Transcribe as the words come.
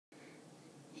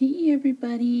Hey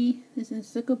everybody, this is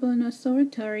Sukubono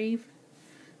Soratori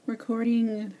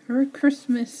recording her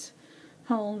Christmas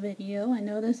haul video. I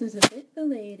know this is a bit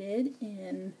belated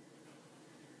and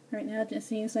right now it just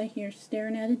seems like you're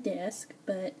staring at a desk,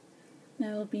 but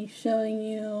I will be showing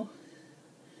you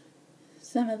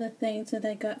some of the things that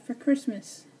I got for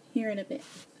Christmas here in a bit.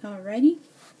 Alrighty?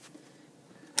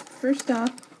 First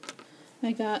off,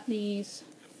 I got these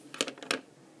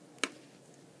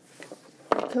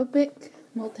Copic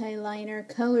multi-liner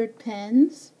colored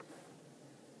pens.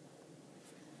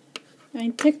 I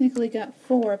technically got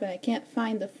 4, but I can't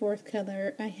find the 4th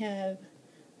color. I have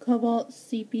cobalt,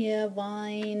 sepia,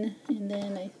 vine, and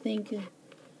then I think,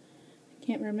 I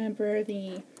can't remember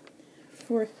the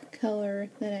 4th color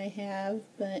that I have,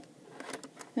 but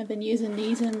I've been using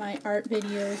these in my art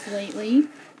videos lately.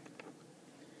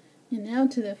 And now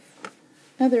to the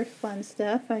other fun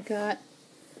stuff. I got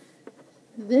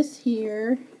this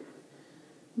here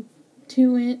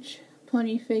 2-inch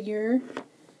pony figure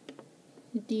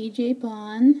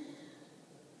DJ-Pon.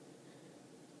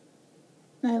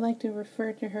 I like to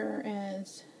refer to her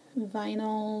as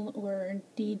Vinyl or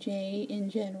DJ in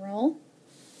general.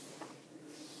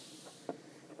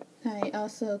 I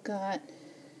also got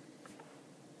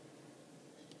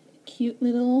cute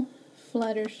little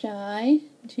Fluttershy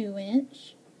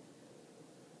 2-inch.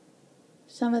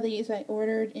 Some of these I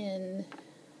were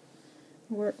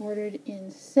ordered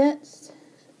in sets.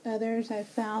 Others I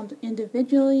found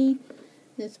individually.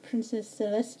 This Princess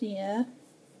Celestia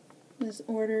was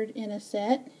ordered in a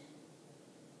set.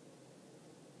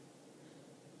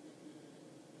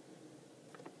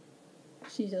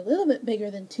 She's a little bit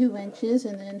bigger than 2 inches,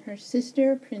 and then her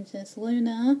sister, Princess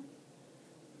Luna.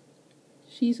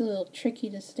 She's a little tricky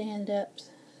to stand up,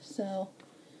 so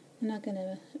I'm not going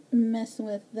to mess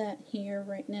with that here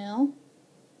right now.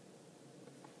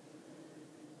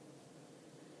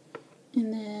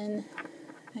 And then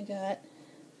I got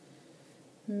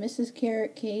Mrs.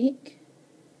 Carrot Cake.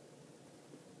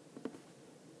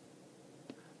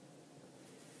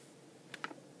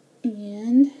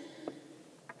 And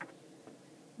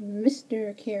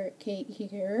Mr. Carrot Cake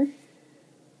here.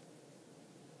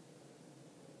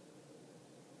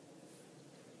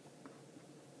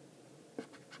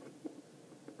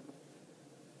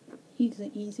 He's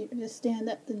easier to stand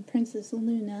up than Princess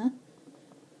Luna.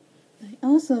 I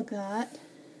also got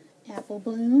Apple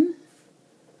Bloom.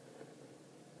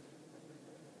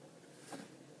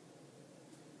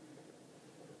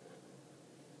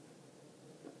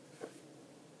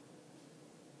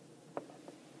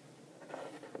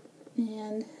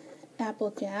 And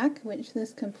Applejack, which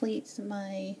this completes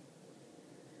my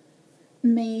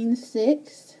main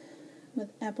 6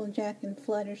 with Applejack and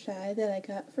Fluttershy that I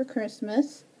got for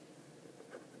Christmas.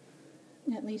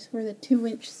 At least for the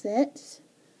 2-inch sets.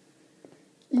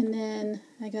 And then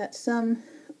I got some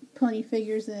pony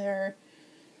figures that are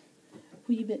a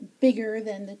wee bit bigger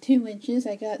than the 2 inches.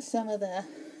 I got some of the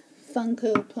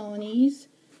Funko ponies,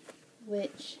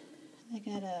 which I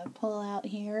gotta pull out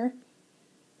here.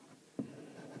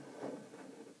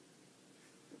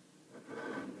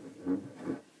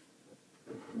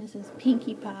 This is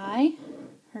Pinkie Pie.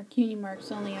 Her cutie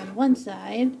mark's only on one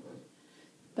side,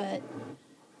 but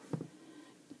the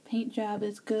paint job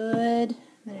is good.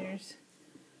 There's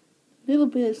a little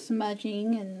bit of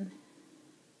smudging,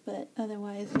 but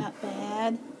otherwise not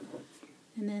bad.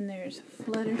 And then there's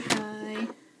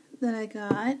Fluttershy that I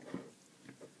got.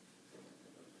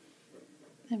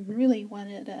 I really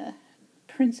wanted a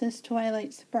Princess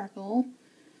Twilight Sparkle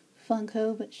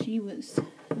Funko, but she was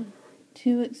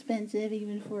too expensive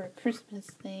even for a Christmas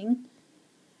thing.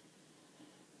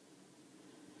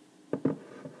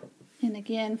 And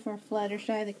again, for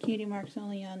Fluttershy, the cutie mark's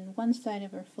only on one side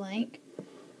of her flank.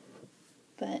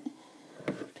 But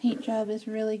paint job is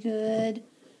really good.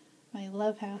 I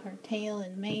love how her tail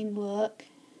and mane look,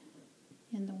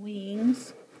 and the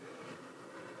wings.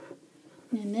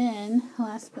 And then,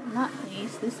 last but not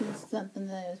least, this is something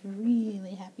that I was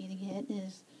really happy to get,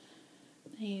 is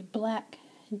a black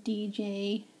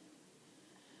DJ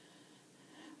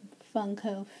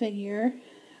Funko figure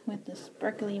with the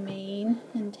sparkly mane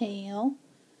and tail.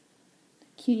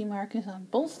 The cutie mark is on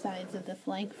both sides of the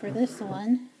flank for this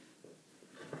one.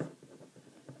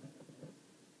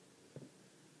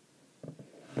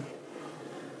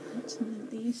 Let's move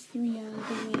these 3 out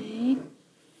of the way.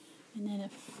 And then a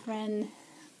friend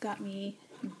got me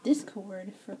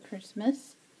Discord for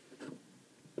Christmas.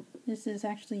 This is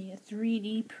actually a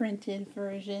 3D printed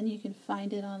version. You can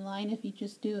find it online if you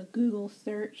just do a Google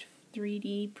search,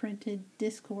 3D printed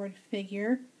Discord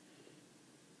figure.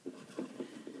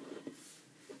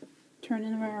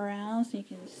 turning them around so you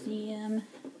can see them.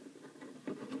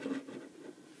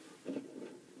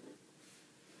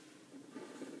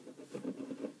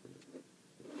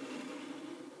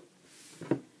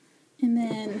 And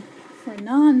then for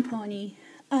non-pony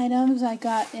items, I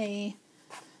got a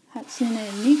Hatsune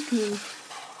Miku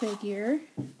figure.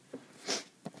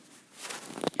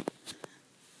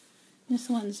 This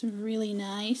one's really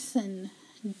nice and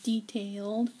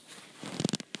detailed.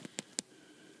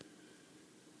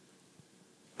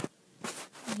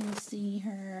 You can see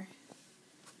her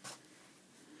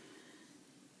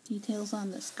details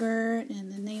on the skirt,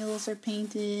 and the nails are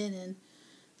painted, and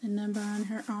the number on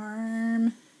her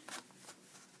arm.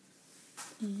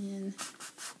 And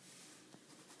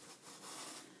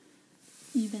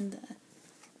even the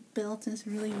belt is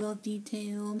really well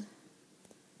detailed.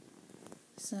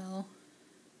 So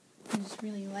I just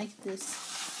really like this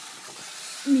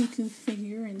Miku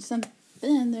figure. And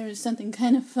then there was something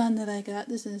kind of fun that I got.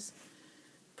 This is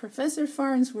Professor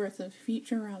Farnsworth of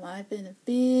Futurama. I've been a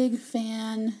big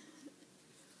fan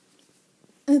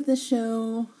of the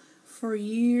show for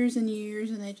years and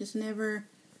years, and I just never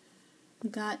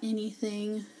got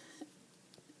anything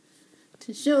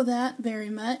to show that very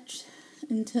much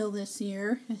until this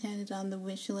year. I had it on the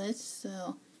wish list,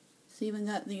 so it's even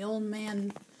got the old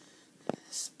man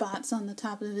spots on the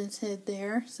top of his head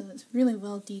there, so it's really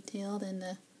well detailed, and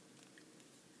the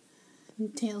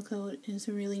tailcoat is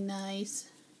really nice.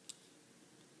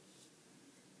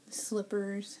 The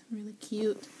slippers, really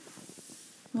cute.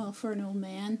 Well, for an old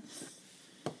man.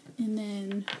 And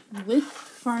then with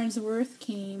Farnsworth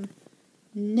came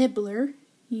Nibbler.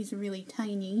 He's really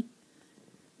tiny,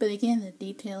 but again, the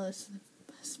detail is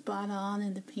spot on,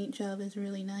 and the paint job is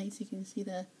really nice. You can see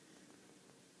the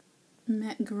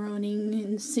Matt Groening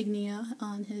insignia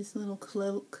on his little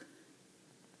cloak.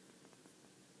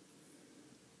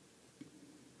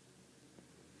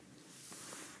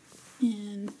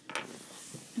 And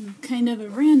kind of a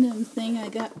random thing I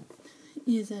got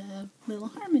is a little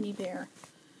Harmony Bear,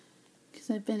 because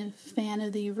I've been a fan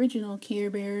of the original Care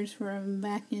Bears from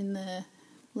back in the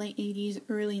late 80s,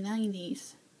 early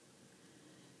 90s.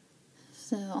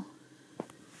 So,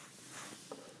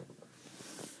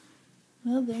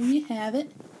 well, there you have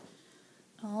it.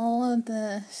 All of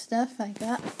the stuff I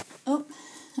got. Oh,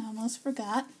 I almost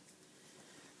forgot.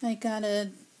 I got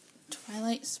a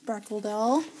Twilight Sparkle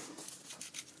doll.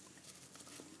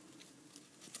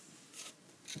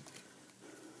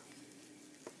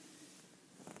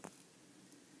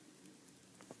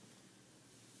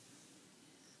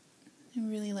 I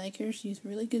really like her. She's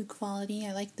really good quality.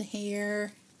 I like the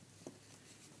hair.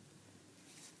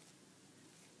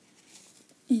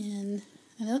 And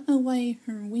I don't know why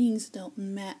her wings don't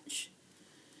match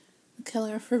the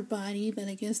color of her body, but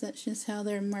I guess that's just how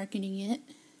they're marketing it.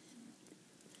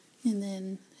 And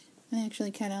then I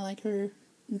actually kind of like her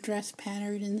dress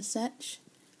pattern and such,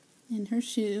 and her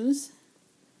shoes.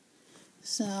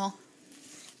 So,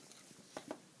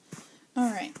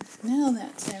 alright, now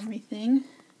that's everything.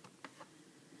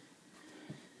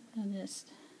 I'll just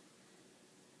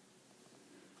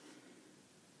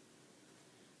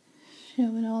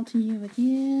show it all to you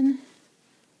again.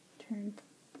 Turn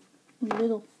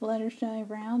little Fluttershy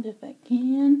around if I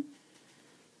can.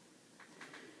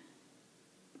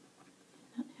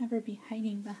 Not have her be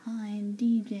hiding behind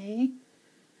DJ,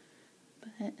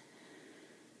 but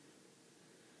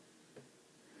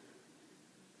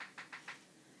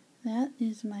that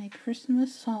is my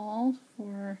Christmas haul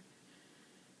for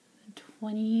the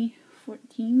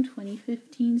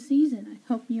 2014-2015 season. I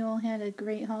hope you all had a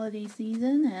great holiday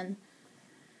season, and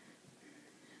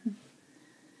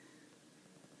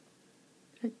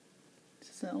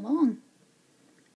so long.